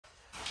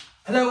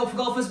Hello Awful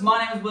Golfers,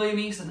 my name is William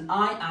East and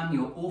I am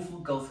your Awful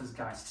Golfers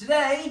guide.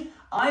 Today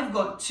I've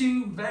got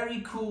two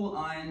very cool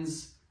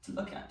irons to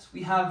look at.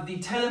 We have the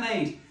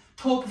Taylormade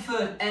Tour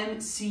Preferred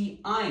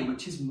MC iron,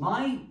 which is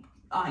my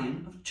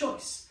iron of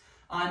choice.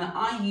 And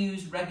I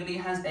use regularly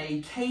has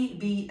a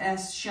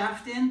KBS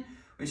shaft in,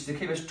 which is a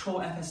KBS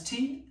Tour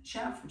FST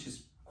shaft, which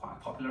is quite a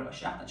popular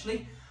shaft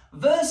actually,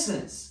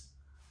 versus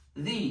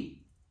the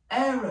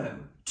Aero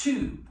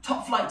 2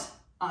 Top Flight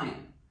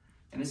iron.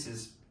 And this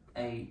is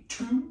a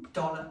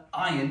 $2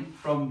 iron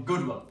from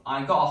Goodwill.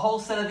 I got a whole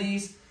set of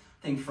these,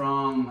 I think it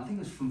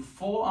was from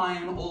 4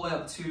 iron all the way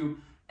up to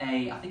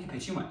I think I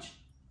paid too much.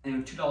 They were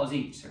 $2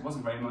 each, so it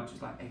wasn't very much, it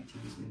was like $18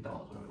 something,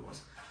 whatever it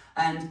was.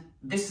 And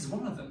this is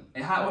one of them.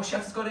 What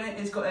shaft has got in it?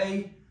 It's got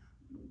a,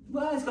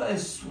 what does it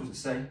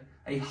say?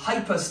 A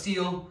Hyper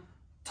Steel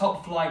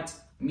Top Flight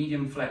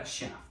Medium Flex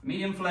shaft.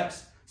 Medium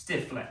flex,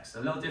 stiff flex. A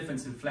little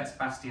difference in flex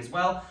capacity as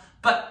well.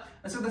 But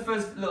let's look at the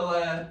first little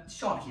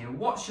shot here.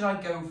 What should I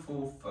go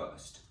for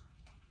first?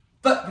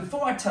 But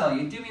before I tell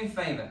you, do me a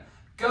favour.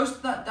 Go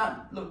to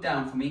that look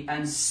down for me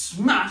and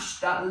smash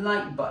that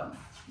like button.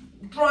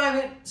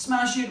 Drive it,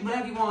 smash it,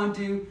 whatever you want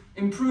to do.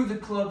 Improve the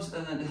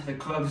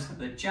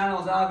the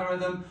channel's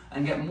algorithm,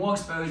 and get more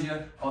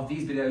exposure of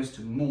these videos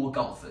to more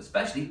golfers,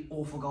 especially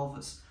awful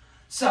golfers.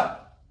 So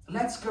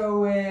let's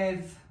go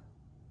with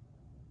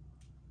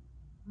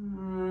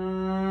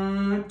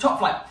Top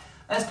Flight.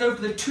 Let's go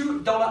for the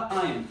 $2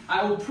 iron.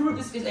 I will prove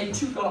this is a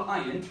 $2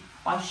 iron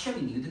by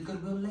showing you the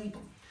Goodwill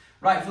label.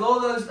 Right, for all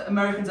those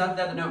Americans out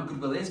there that know what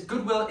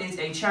Goodwill is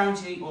a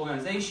charity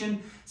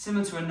organisation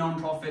similar to a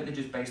non-profit. They're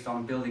just based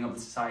on building up the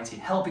society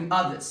and helping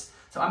others.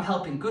 So I'm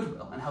helping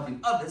Goodwill and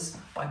helping others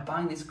by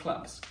buying these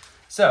clubs.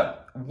 So,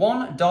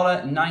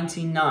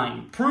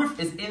 $1.99. Proof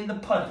is in the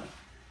pudding.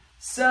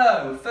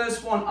 So,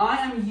 first one, I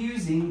am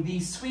using the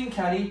Swing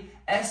Caddie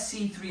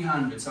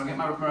SC300. So I'll get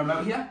my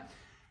remote here.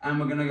 And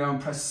we're going to go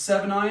and press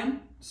 7 iron.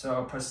 So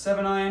I'll press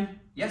 7 iron.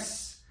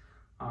 Yes.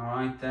 All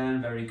right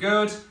then. Very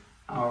good.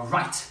 All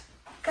right.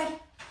 Okay.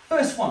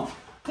 First one.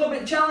 Club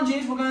bit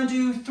challenges. We're going to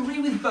do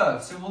 3 with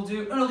both. So we'll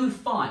do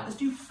 5. Let's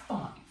do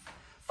 5.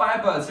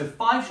 5 both. So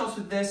 5 shots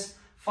with this.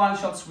 5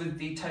 shots with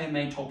the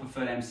Taylormade Tour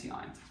Preferred MC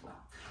irons as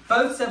well.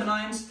 Both 7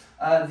 irons.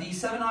 The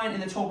 7 iron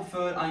in the Tour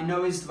Preferred I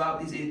know is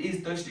it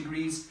is 30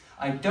 degrees.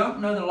 I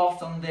don't know the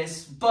loft on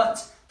this,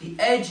 but the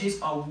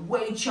edges are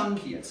way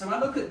chunkier. So when I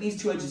look at these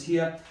 2 edges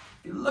here,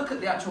 if you look at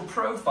the actual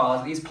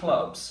profiles of these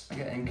clubs, I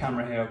get it in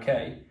camera here,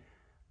 okay.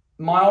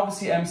 My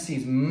obviously MC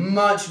is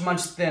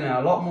much thinner,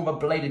 a lot more of a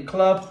bladed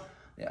club.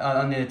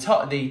 And the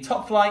top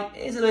Flight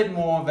is a little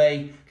more of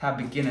a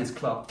kind of beginner's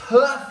club.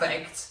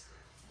 Perfect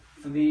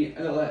for the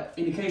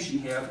indication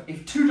here.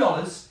 If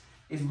 $2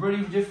 is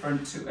really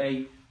different to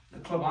the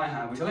club I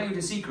have, which I think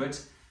is a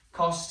secret,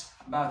 cost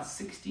about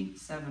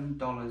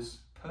 $67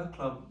 per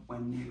club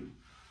when new.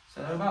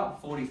 So they're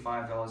about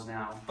 $45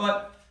 now.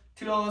 But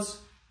 $2,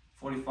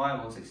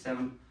 45 or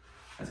 67.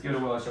 Let's give it a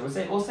whirl. Shall we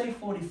say? We'll say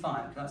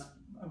 45. That's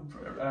an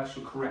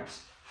actual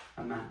correct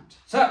amount.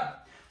 So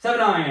 7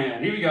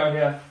 iron. Here we go.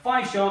 Here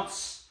 5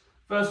 shots.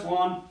 First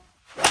one.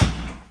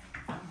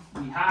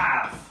 We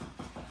have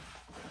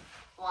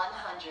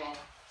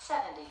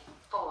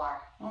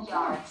 174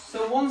 yards.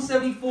 So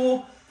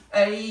 174.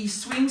 A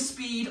swing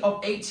speed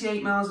of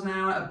 88 miles an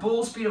hour, a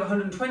ball speed of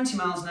 120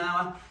 miles an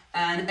hour,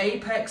 and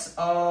apex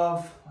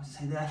of, what does it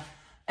say there?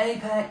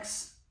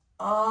 Apex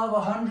of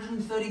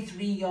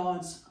 133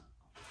 yards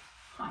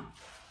high.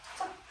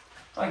 So,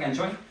 try again,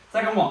 shall we?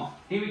 Second one,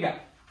 here we go.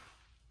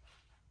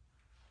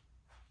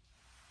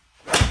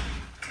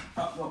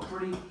 Well,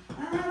 pretty,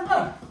 I don't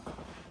know.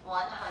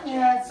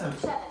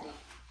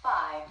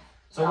 175.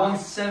 So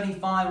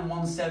 175 and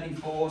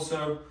 174,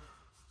 so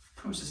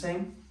pretty much the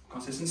same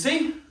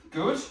consistency.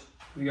 Good.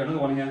 We got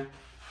another one here.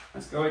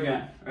 Let's go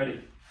again.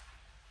 Ready?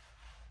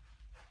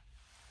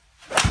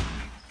 A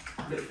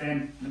bit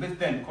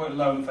thin, quite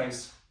low in the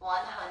face.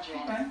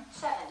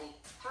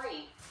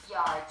 173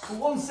 yards. For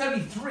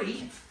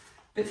 173,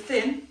 bit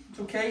thin, it's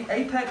okay.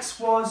 Apex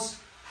was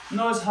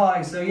not as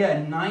high, so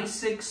yeah,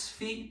 96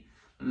 feet,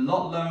 a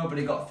lot lower, but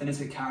it got thinner,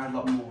 so it carried a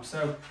lot more.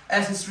 So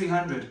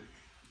SC300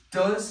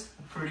 does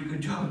a pretty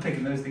good job of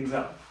picking those things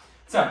up.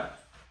 So, I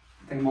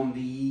think I'm on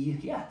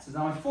this is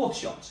now my 4th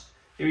shot.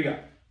 Here we go.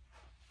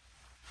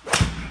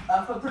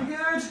 That felt pretty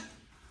good.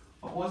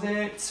 What was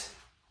it?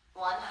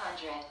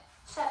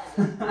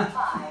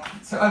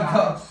 175. So I've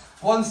got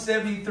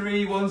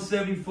 173,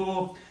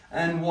 174,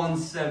 and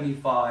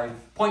 175.9.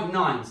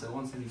 So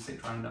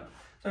 176 rounded up.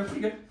 So pretty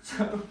good.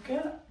 So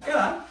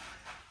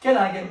can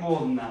I get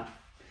more than that?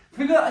 For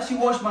people that actually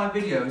watch my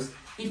videos,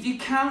 if you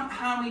count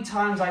how many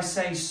times I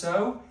say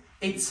so,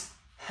 it's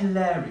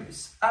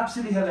hilarious.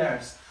 Absolutely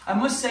hilarious. I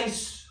must say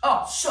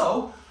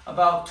so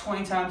about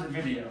 20 times a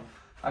video.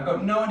 I've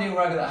got no idea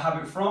where I got that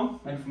habit from,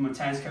 maybe from my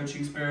tennis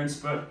coaching experience,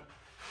 but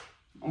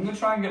I'm going to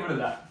try and get rid of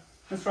that.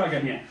 Let's try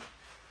again here.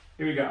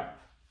 Here we go.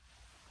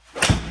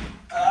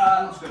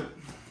 That's good.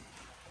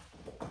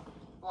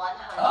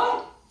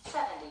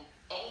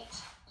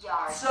 178 yards.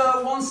 yards.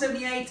 So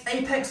 178,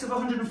 apex of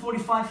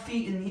 145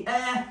 feet in the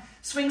air,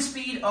 swing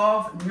speed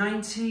of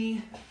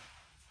 90,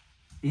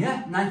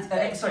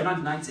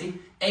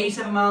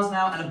 87 miles an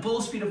hour, and a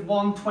ball speed of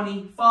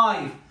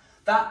 125.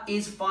 That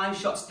is 5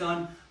 shots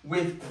done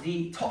with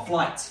the top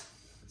flight.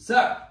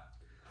 So,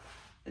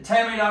 the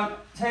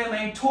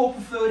Taylormade Tour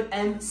Preferred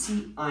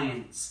MC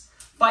irons.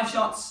 5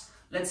 shots,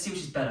 let's see which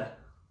is better.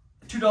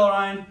 The $2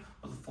 iron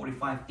or the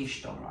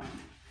 $45-ish iron.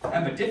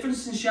 Remember,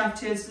 difference in shaft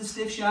here is the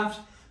stiff shaft,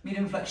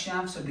 medium flex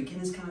shaft, so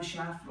beginner's kind of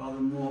shaft rather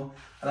than more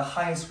of a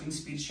higher swing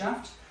speed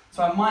shaft.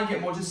 So I might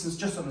get more distance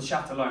just on the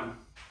shaft alone.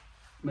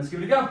 Let's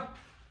give it a go.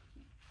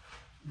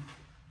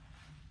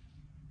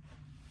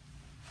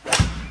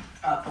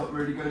 That felt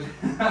really good.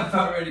 That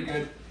felt really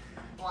good.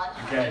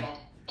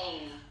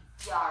 180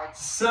 yards.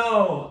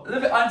 So, a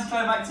little bit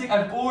anticlimactic.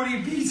 I've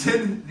already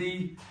beaten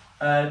the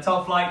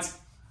top flight. I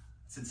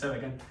said so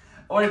again.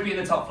 Already beaten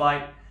the top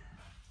flight.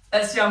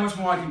 Let's see how much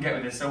more I can get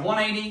with this. So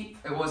 180,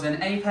 it was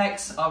an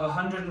apex of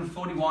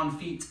 141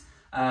 feet,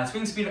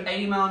 swing speed of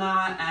 80 mile an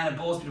hour, and a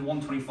ball speed of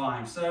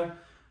 125. So,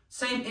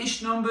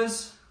 same-ish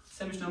numbers,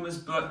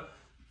 but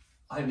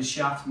I think the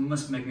shaft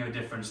must be making a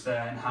difference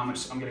there in how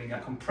much I'm getting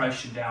that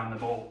compression down the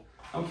ball.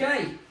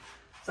 Okay,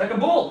 second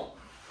ball,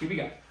 here we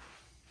go.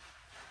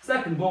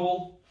 Second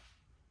ball.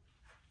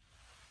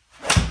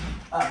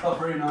 That felt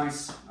really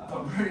nice. That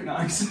felt really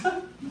nice.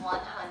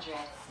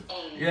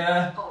 180.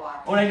 Yeah,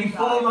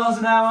 184 miles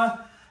an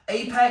hour.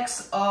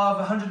 Apex of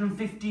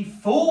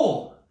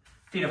 154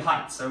 feet of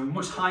height, so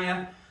much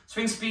higher.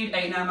 Swing speed,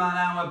 89 mile an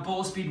hour.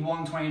 Ball speed,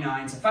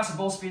 129. So faster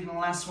ball speed than the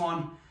last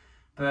one.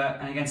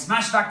 But, and again,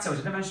 smash factor, which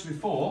I didn't mention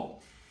before,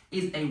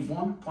 is a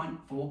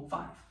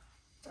 1.45.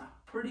 So,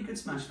 pretty good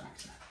smash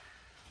factor.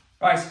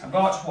 Right, I've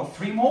got, what,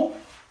 3 more?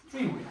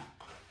 3 more.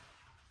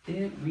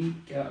 Here we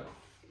go.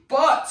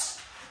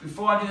 But,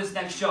 before I do this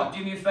next shot,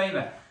 do me a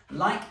favour.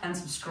 Like and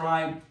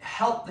subscribe,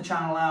 help the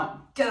channel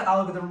out, get the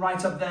algorithm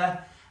right up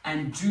there,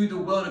 and do the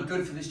world of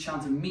good for this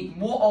channel to meet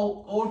more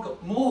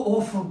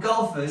awful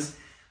golfers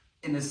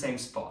in the same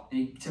spot.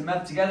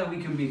 Together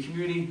we can be a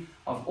community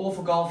of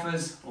awful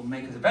golfers, or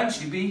make us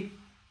eventually be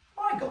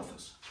right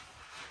golfers.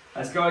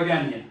 Let's go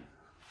again here.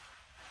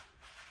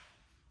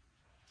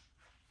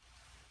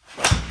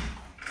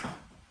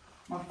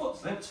 My foot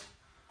slipped.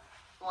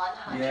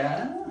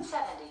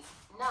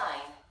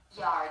 179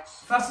 yards.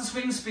 Faster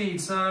swing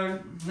speed, so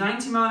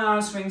 90 mile an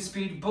hour swing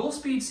speed. Ball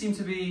speed seemed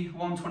to be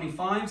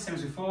 125, same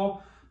as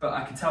before, but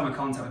I could tell my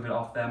contact was a bit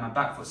off there. My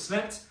back foot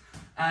slipped.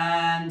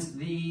 And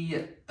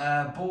the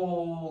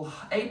ball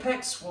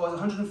apex was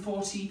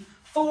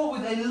 144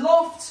 with a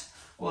loft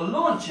or a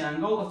launch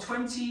angle of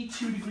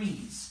 22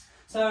 degrees.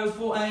 So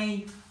for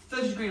a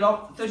 30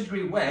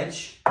 degree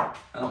wedge,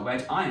 not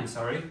wedge, iron,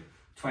 sorry,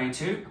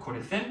 22,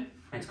 according to thin,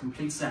 makes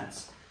complete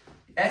sense.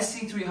 The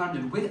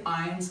SC300 with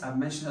irons, I've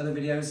mentioned in other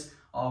videos,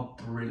 are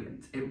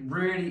brilliant. It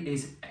really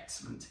is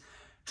excellent.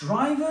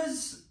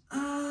 Drivers,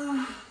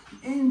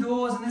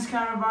 indoors in this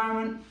kind of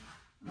environment,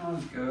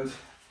 not good.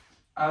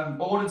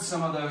 I've ordered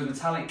some of those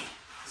metallic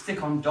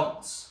stick-on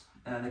dots.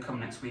 They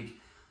come next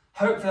week.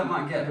 Hopefully that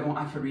might get a bit more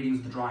accurate readings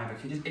of the driver.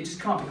 It just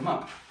can't pick them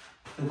up.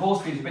 The ball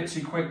speed is a bit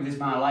too quick with this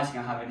amount of lighting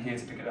I have in here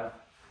to pick it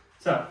up.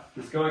 So,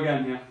 let's go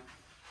again here.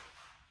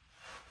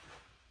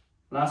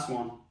 Last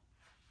one.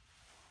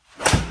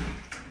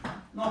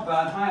 Not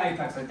bad. High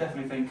apex, I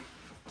definitely think.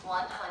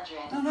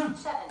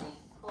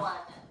 171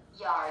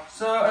 yards.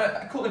 So,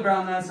 I caught the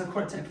ground there, so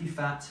quite technically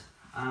fat.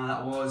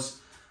 That was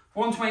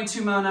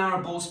 122 mile an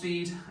hour ball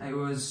speed. It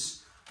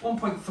was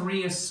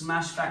 1.3 a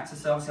smash factor,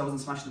 so obviously I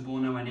wasn't smashing the ball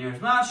nowhere near as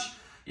much.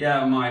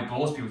 Yeah, my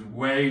ball speed was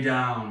way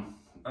down,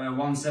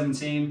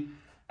 117,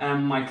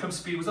 and my club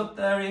speed was up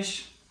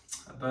there-ish,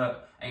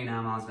 but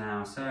 89 miles an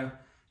hour. So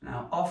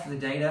now off the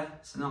data,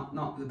 so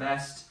not the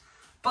best,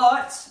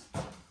 but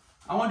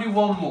I want to do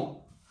one more.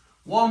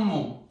 One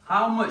more.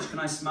 How much can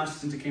I smash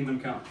this into Kingdom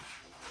Come?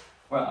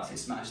 Well, I say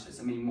smash this,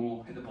 I mean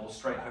more hit the ball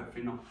straight,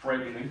 hopefully not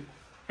break anything.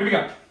 Here we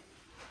go.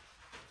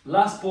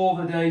 Last ball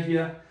of the day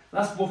here.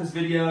 Last ball of this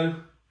video.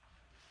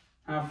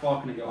 How far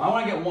can it go? I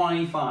want to get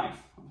 185.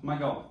 That's my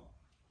goal.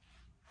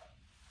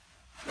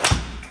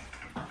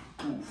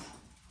 Oof.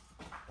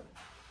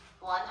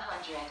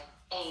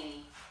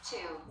 182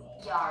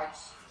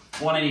 yards.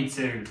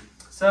 182.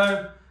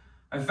 So,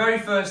 my very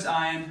first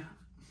iron,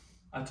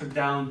 I took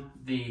down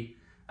the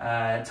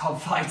Top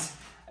Flight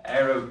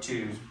Aero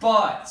 2s,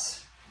 but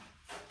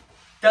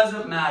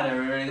doesn't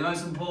matter really. The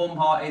most important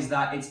part is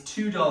that it's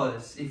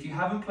 $2. If you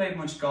haven't played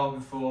much golf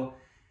before,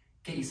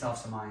 get yourself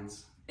some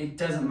irons. It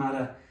doesn't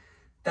matter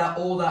that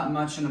all that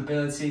much on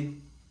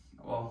ability.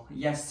 Well,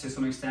 yes, to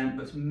some extent,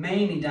 but it's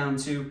mainly down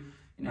to,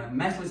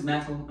 metal is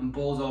metal and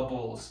balls are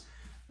balls.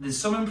 There's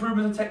some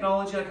improvement in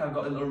technology, like I've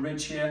got a little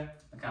ridge here,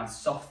 a kind of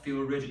soft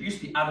feel ridge. It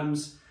used to be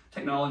Adams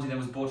technology that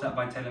was bought out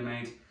by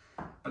Taylormade,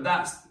 but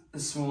that's the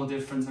small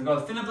difference. I've got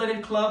a thinner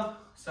bladed club,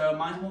 so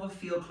mine's more of a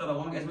field club. I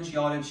won't get as much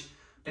yardage,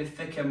 a bit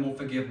thicker, more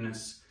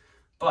forgiveness,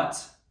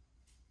 but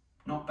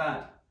not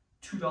bad.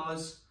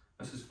 $2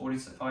 versus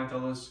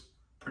 $45,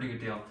 pretty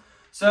good deal.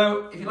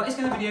 So if you like these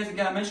kind of videos,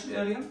 again, I mentioned it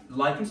earlier,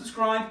 like and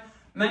subscribe.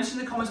 Mention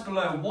in the comments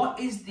below, what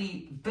is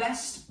the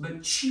best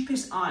but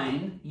cheapest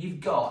iron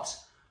you've got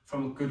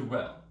from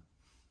Goodwill?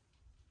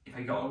 If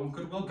you got one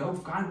Goodwill, go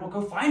find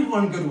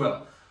one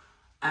Goodwill.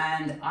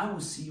 And I will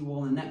see you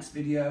all in the next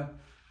video.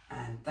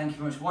 And thank you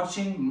very much for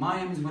watching. My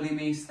name is William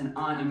East, and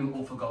I am your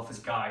Awful Golfer's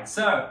Guide.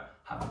 So,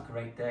 have a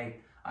great day.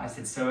 I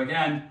said so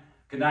again.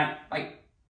 Good night. Bye.